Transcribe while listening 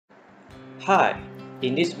Hi,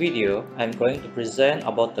 in this video, I'm going to present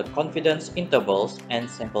about the confidence intervals and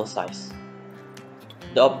sample size.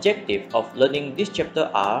 The objective of learning this chapter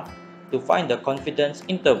are to find the confidence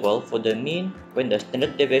interval for the mean when the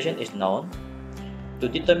standard deviation is known, to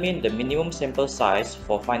determine the minimum sample size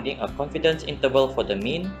for finding a confidence interval for the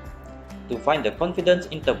mean, to find the confidence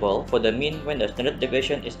interval for the mean when the standard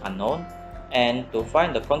deviation is unknown, and to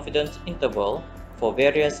find the confidence interval for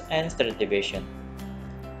variance and standard deviation.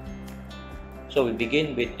 So we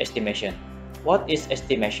begin with estimation. What is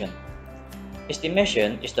estimation?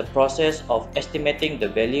 Estimation is the process of estimating the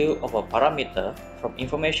value of a parameter from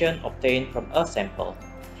information obtained from a sample.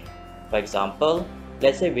 For example,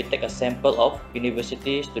 let's say we take a sample of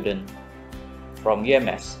university student from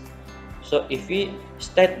UMS. So if we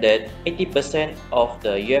state that 80% of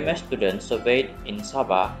the UMS students surveyed in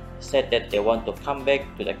Sabah said that they want to come back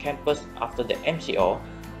to the campus after the MCO,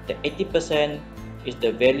 the 80% is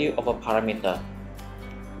the value of a parameter,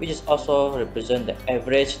 which is also represent the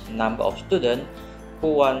average number of students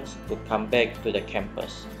who wants to come back to the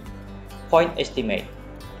campus. Point estimate.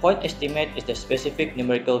 Point estimate is the specific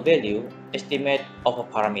numerical value estimate of a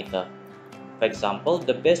parameter. For example,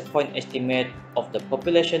 the best point estimate of the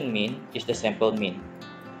population mean is the sample mean.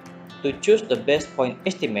 To choose the best point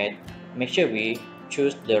estimate, make sure we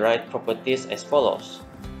choose the right properties as follows.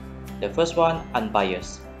 The first one,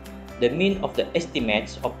 unbiased. The mean of the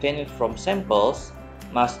estimates obtained from samples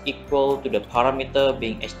must equal to the parameter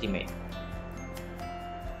being estimated.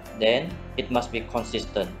 Then, it must be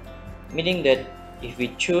consistent, meaning that if we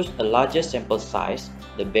choose a larger sample size,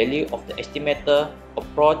 the value of the estimator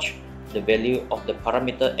approach the value of the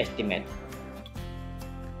parameter estimate.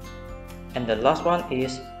 And the last one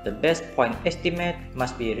is the best point estimate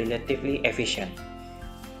must be relatively efficient,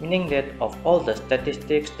 meaning that of all the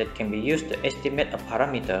statistics that can be used to estimate a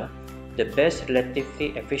parameter, the best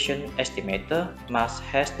relatively efficient estimator must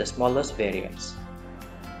has the smallest variance.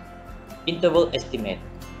 Interval estimate.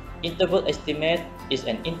 Interval estimate is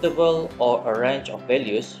an interval or a range of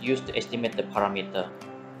values used to estimate the parameter.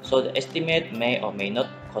 So the estimate may or may not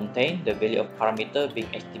contain the value of parameter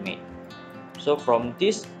being estimated. So from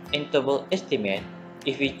this interval estimate,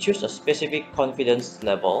 if we choose a specific confidence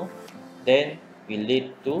level, then we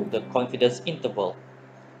lead to the confidence interval.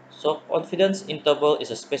 So confidence interval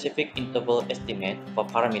is a specific interval estimate for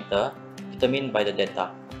parameter determined by the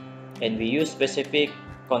data, and we use specific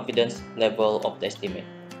confidence level of the estimate.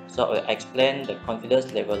 So I'll explain the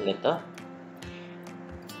confidence level later.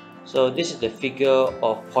 So this is the figure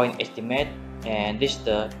of point estimate, and this is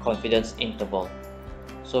the confidence interval.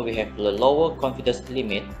 So we have the lower confidence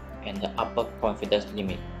limit and the upper confidence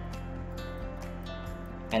limit.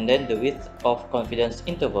 And then the width of confidence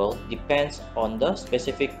interval depends on the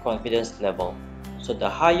specific confidence level. So the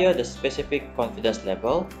higher the specific confidence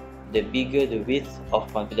level, the bigger the width of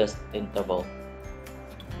confidence interval.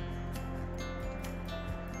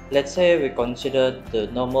 Let's say we consider the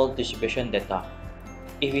normal distribution data.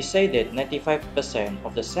 If we say that 95%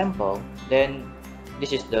 of the sample, then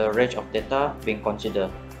this is the range of data being considered.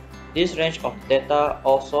 This range of data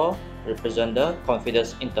also represents the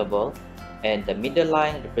confidence interval, and the middle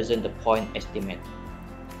line represents the point estimate.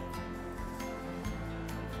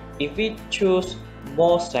 If we choose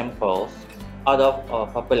more samples out of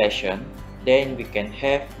a population, then we can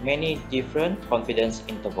have many different confidence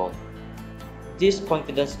intervals. These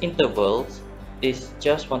confidence intervals is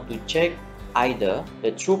just want to check either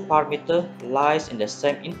the true parameter lies in the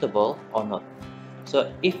same interval or not.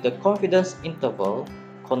 So if the confidence interval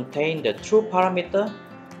contains the true parameter,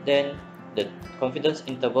 then the confidence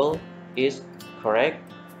interval is correct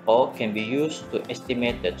or can be used to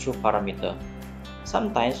estimate the true parameter.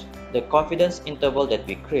 Sometimes the confidence interval that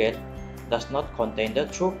we create does not contain the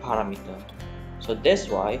true parameter. So that's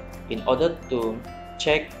why in order to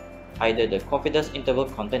check either the confidence interval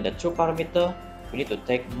contains the true parameter, we need to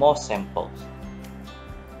take more samples.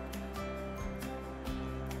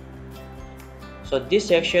 So this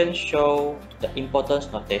section shows the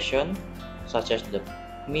importance notation such as the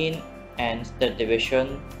mean and standard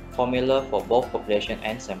deviation formula for both population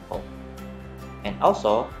and sample. And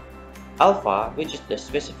also, alpha, which is the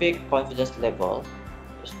specific confidence level,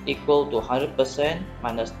 is equal to 100%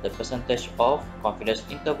 minus the percentage of confidence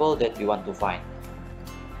interval that we want to find.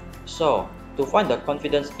 So, to find the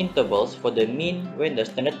confidence intervals for the mean when the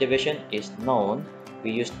standard deviation is known,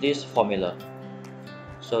 we use this formula.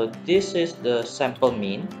 So this is the sample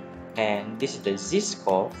mean, and this is the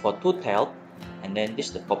z-score for two-tailed, and then this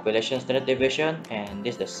is the population standard deviation, and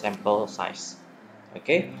this is the sample size.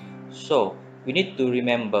 Okay, so we need to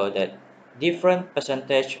remember that different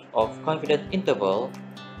percentage of confidence interval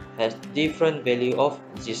has different value of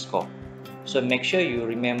z-score. So make sure you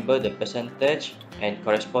remember the percentage and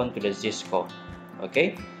correspond to the z-score.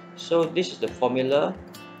 Okay, so this is the formula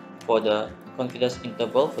for the confidence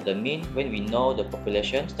interval for the mean when we know the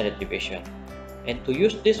population standard deviation. And to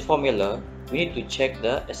use this formula, we need to check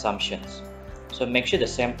the assumptions. So make sure the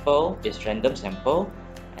sample is random sample,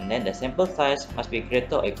 and then the sample size must be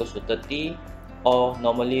greater or equal to 30 or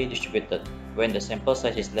normally distributed when the sample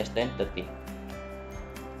size is less than 30.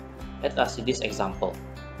 Let us see this example.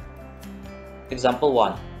 Example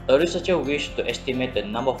 1. A researcher wished to estimate the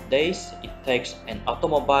number of days it takes an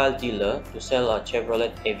automobile dealer to sell a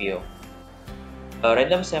Chevrolet Aveo. A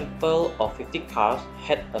random sample of 50 cars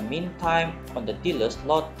had a mean time on the dealer's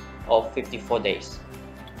lot of 54 days.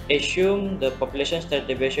 Assume the population standard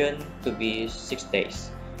deviation to be 6 days.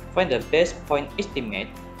 Find the best point estimate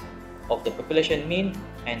of the population mean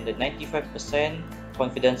and the 95%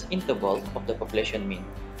 confidence interval of the population mean.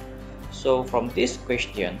 So from this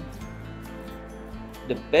question,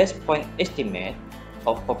 the best point estimate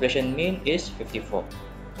of population mean is 54.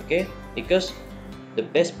 Okay, because the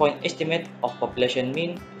best point estimate of population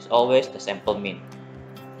mean is always the sample mean.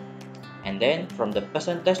 And then from the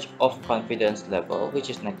percentage of confidence level, which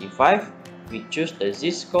is 95, we choose the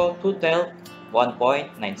z-score to tell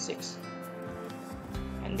 1.96.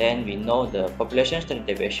 And then we know the population standard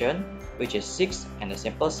deviation, which is 6, and the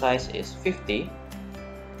sample size is 50.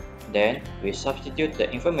 Then we substitute the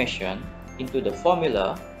information into the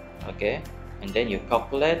formula, okay, and then you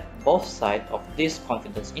calculate both sides of this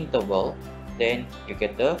confidence interval, then you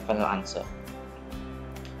get the final answer.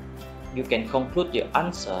 You can conclude your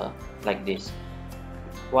answer like this.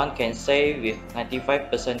 One can say with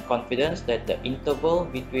 95% confidence that the interval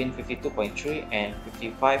between 52.3 and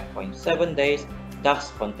 55.7 days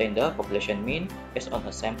does contain the population mean based on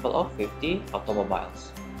a sample of 50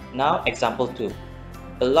 automobiles. Now example 2.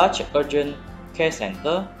 A large urgent care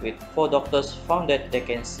center with 4 doctors found that they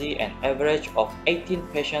can see an average of 18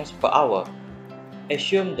 patients per hour.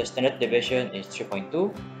 Assume the standard deviation is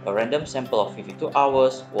 3.2, a random sample of 52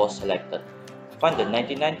 hours was selected. Find the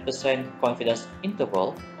 99% confidence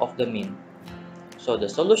interval of the mean. So the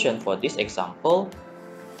solution for this example,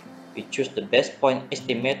 we choose the best point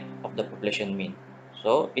estimate of the population mean.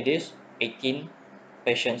 So it is 18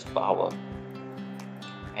 patients per hour.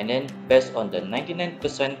 And then based on the 99%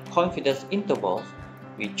 confidence intervals,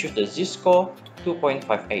 we choose the z-score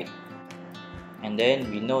 2.58. And then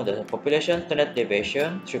we know the population standard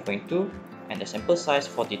deviation 3.2 and the sample size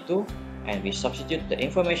 42, and we substitute the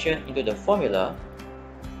information into the formula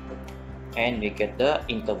and we get the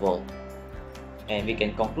interval. And we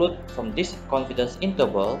can conclude from this confidence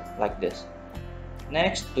interval like this.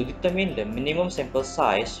 Next, to determine the minimum sample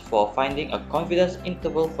size for finding a confidence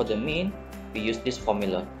interval for the mean, we use this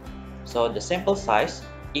formula. So the sample size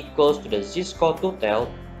equals to the z-score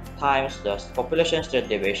total times the population standard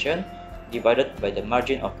deviation divided by the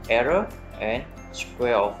margin of error and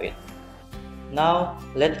square of it. Now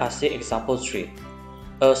let us see example 3.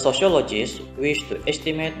 A sociologist wished to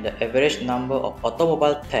estimate the average number of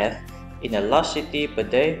automobile thefts in a large city per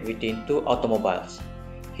day within 2 automobiles.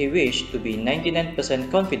 He wished to be 99%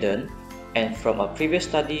 confident, and from a previous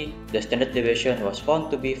study, the standard deviation was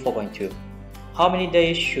found to be 4.2. How many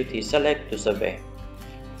days should he select to survey?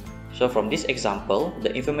 So from this example,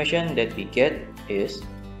 the information that we get is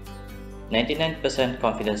 99%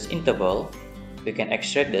 confidence interval. We can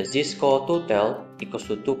extract the z-score total equals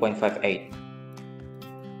to 2.58.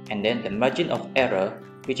 And then the margin of error,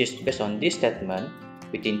 which is based on this statement,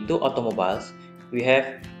 within 2 automobiles, we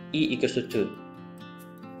have E equals to 2.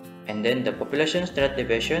 And then the population standard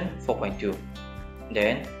deviation 4.2.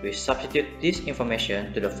 Then we substitute this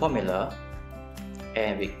information to the formula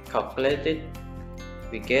and we calculate it.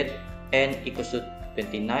 We get N equals to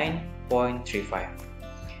 29.35.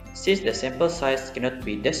 Since the sample size cannot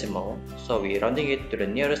be decimal, so we rounding it to the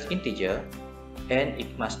nearest integer, and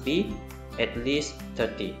it must be at least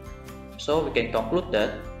 30. So we can conclude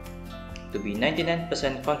that to be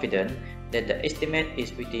 99% confident that the estimate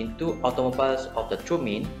is within 2 automobiles of the true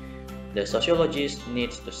mean, the sociologist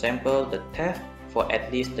needs to sample the theft for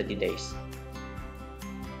at least 30 days.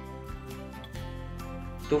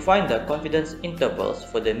 To find the confidence intervals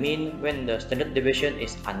for the mean when the standard deviation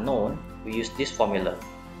is unknown, we use this formula.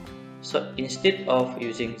 So instead of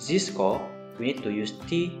using z-score, we need to use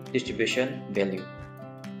t distribution value.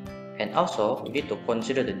 And also, we need to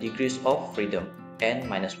consider the degrees of freedom,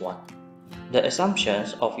 n-1. The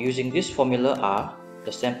assumptions of using this formula are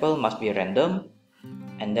the sample must be random,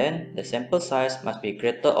 and then the sample size must be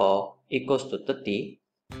greater or equals to 30,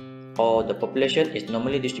 or the population is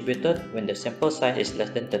normally distributed when the sample size is less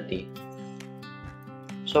than 30.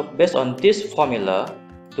 So based on this formula,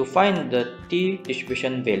 To find the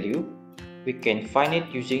t-distribution value, we can find it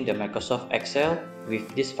using the Microsoft Excel with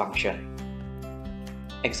this function.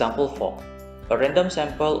 Example 4. A random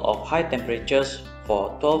sample of high temperatures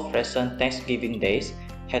for 12 recent Thanksgiving days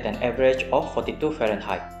had an average of 42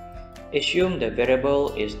 Fahrenheit. Assume the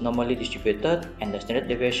variable is normally distributed and the standard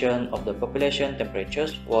deviation of the population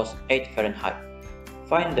temperatures was 8 Fahrenheit.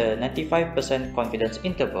 Find the 95% confidence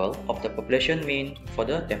interval of the population mean for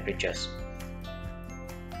the temperatures.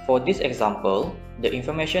 For this example, the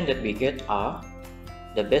information that we get are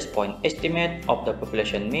the base point estimate of the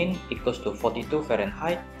population mean equals to 42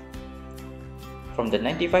 Fahrenheit. From the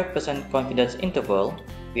 95% confidence interval,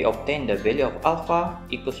 we obtain the value of alpha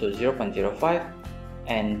equals to 0.05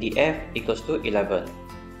 and df equals to 11.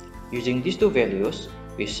 Using these two values,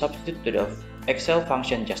 we substitute to the Excel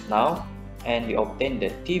function just now and we obtain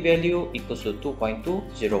the t value equals to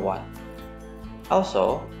 2.201.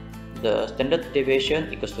 Also, the standard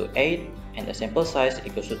deviation equals to 8 and the sample size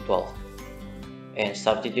equals to 12. And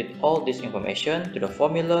substitute all this information to the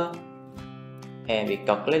formula and we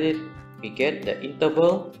calculate it. We get the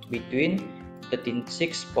interval between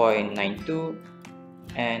 36.92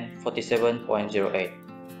 and 47.08.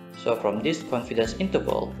 So from this confidence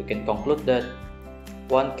interval, we can conclude that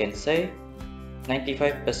one can say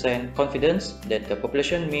 95% confidence that the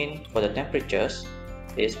population mean for the temperatures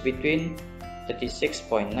is between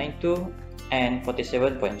 36.92 and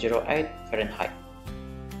 47.08 Fahrenheit.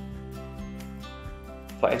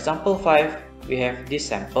 For example 5, we have this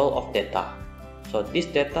sample of data. So this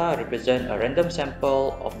data represents a random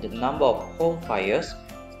sample of the number of home fires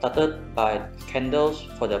started by candles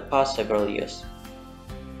for the past several years.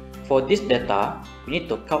 For this data, we need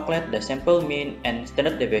to calculate the sample mean and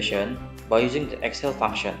standard deviation by using the Excel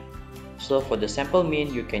function. So for the sample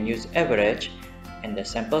mean, you can use average, and the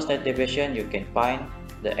sample standard deviation, you can find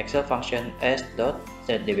the Excel function as the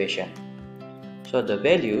standard deviation. So the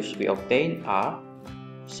values we obtain are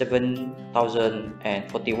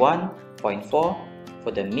 7041.4 for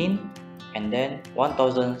the mean and then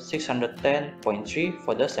 1610.3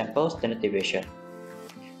 for the sample standard deviation.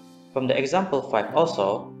 From the example 5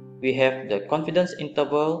 also, we have the confidence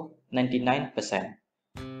interval 99%.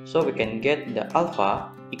 So we can get the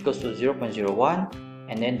alpha equals to 0.01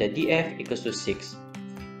 and then the df equals to 6.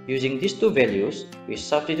 Using these two values, we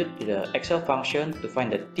substitute to the Excel function to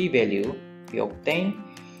find the t value. We obtain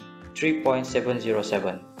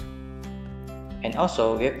 3.707. And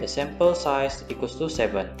also we have the sample size equals to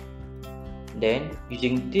 7. Then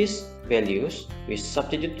using these values, we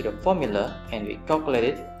substitute to the formula and we calculate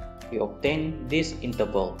it. We obtain this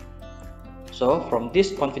interval. So from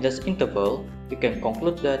this confidence interval, we can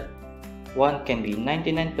conclude that one can be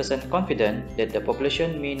 99% confident that the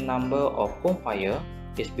population mean number of home fire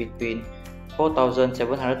is between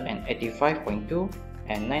 4,785.2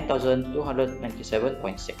 and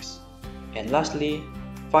 9,297.6. And lastly,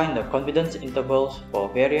 find the confidence intervals for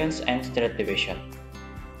variance and standard deviation.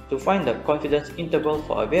 To find the confidence interval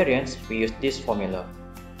for a variance, we use this formula.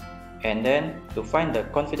 And then to find the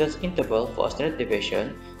confidence interval for a standard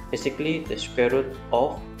deviation, basically the square root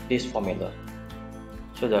of this formula.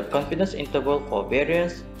 So the confidence interval for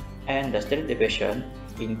variance and the standard deviation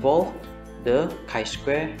involve the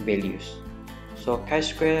chi-square values. So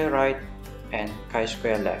chi-square right and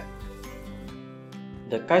chi-square left.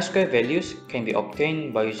 The chi-square values can be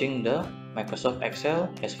obtained by using the Microsoft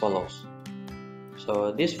Excel as follows.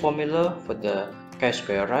 So this formula for the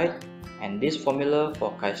chi-square right and this formula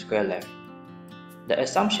for chi-square left. The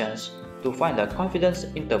assumptions to find the confidence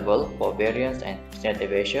interval for variance and standard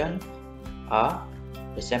deviation are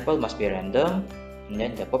the sample must be random and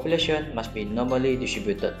then the population must be normally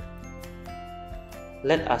distributed.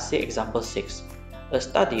 Let us see example 6. A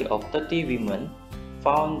study of 30 women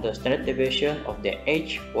found the standard deviation of their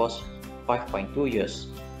age was 5.2 years.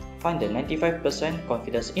 Find the 95%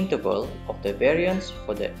 confidence interval of the variance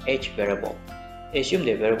for the age variable. Assume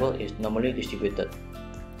the variable is normally distributed.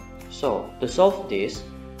 So, to solve this,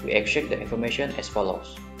 we extract the information as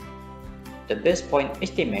follows. The base point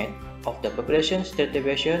estimate of the population standard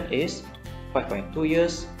deviation is 5.2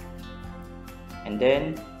 years. And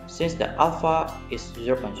then, since the alpha is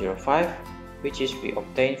 0.05, which is we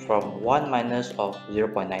obtain from 1 minus of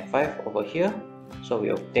 0.95 over here, so we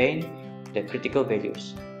obtain the critical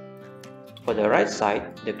values. For the right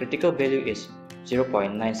side, the critical value is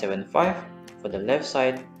 0.975. For the left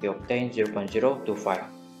side, we obtain 0.025.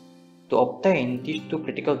 To obtain these two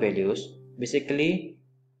critical values, basically,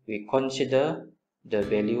 we consider the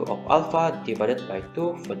value of alpha divided by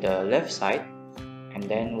 2 for the left side, and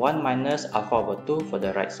then 1 minus alpha over 2 for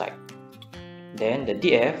the right side. Then the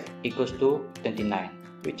df equals to 29.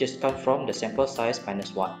 we just count from the sample size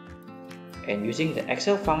minus 1. And using the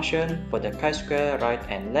Excel function for the chi-square right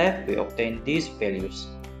and left, we obtain these values.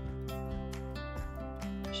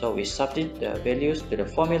 So we substitute the values to the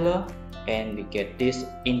formula and we get this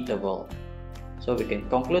interval. So we can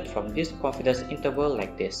conclude from this confidence interval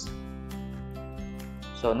like this.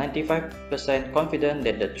 So 95% confident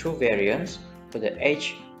that the true variance for the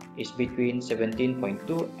age is between 17.2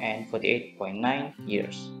 and 48.9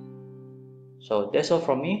 years. So that's all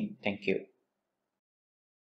from me. Thank you.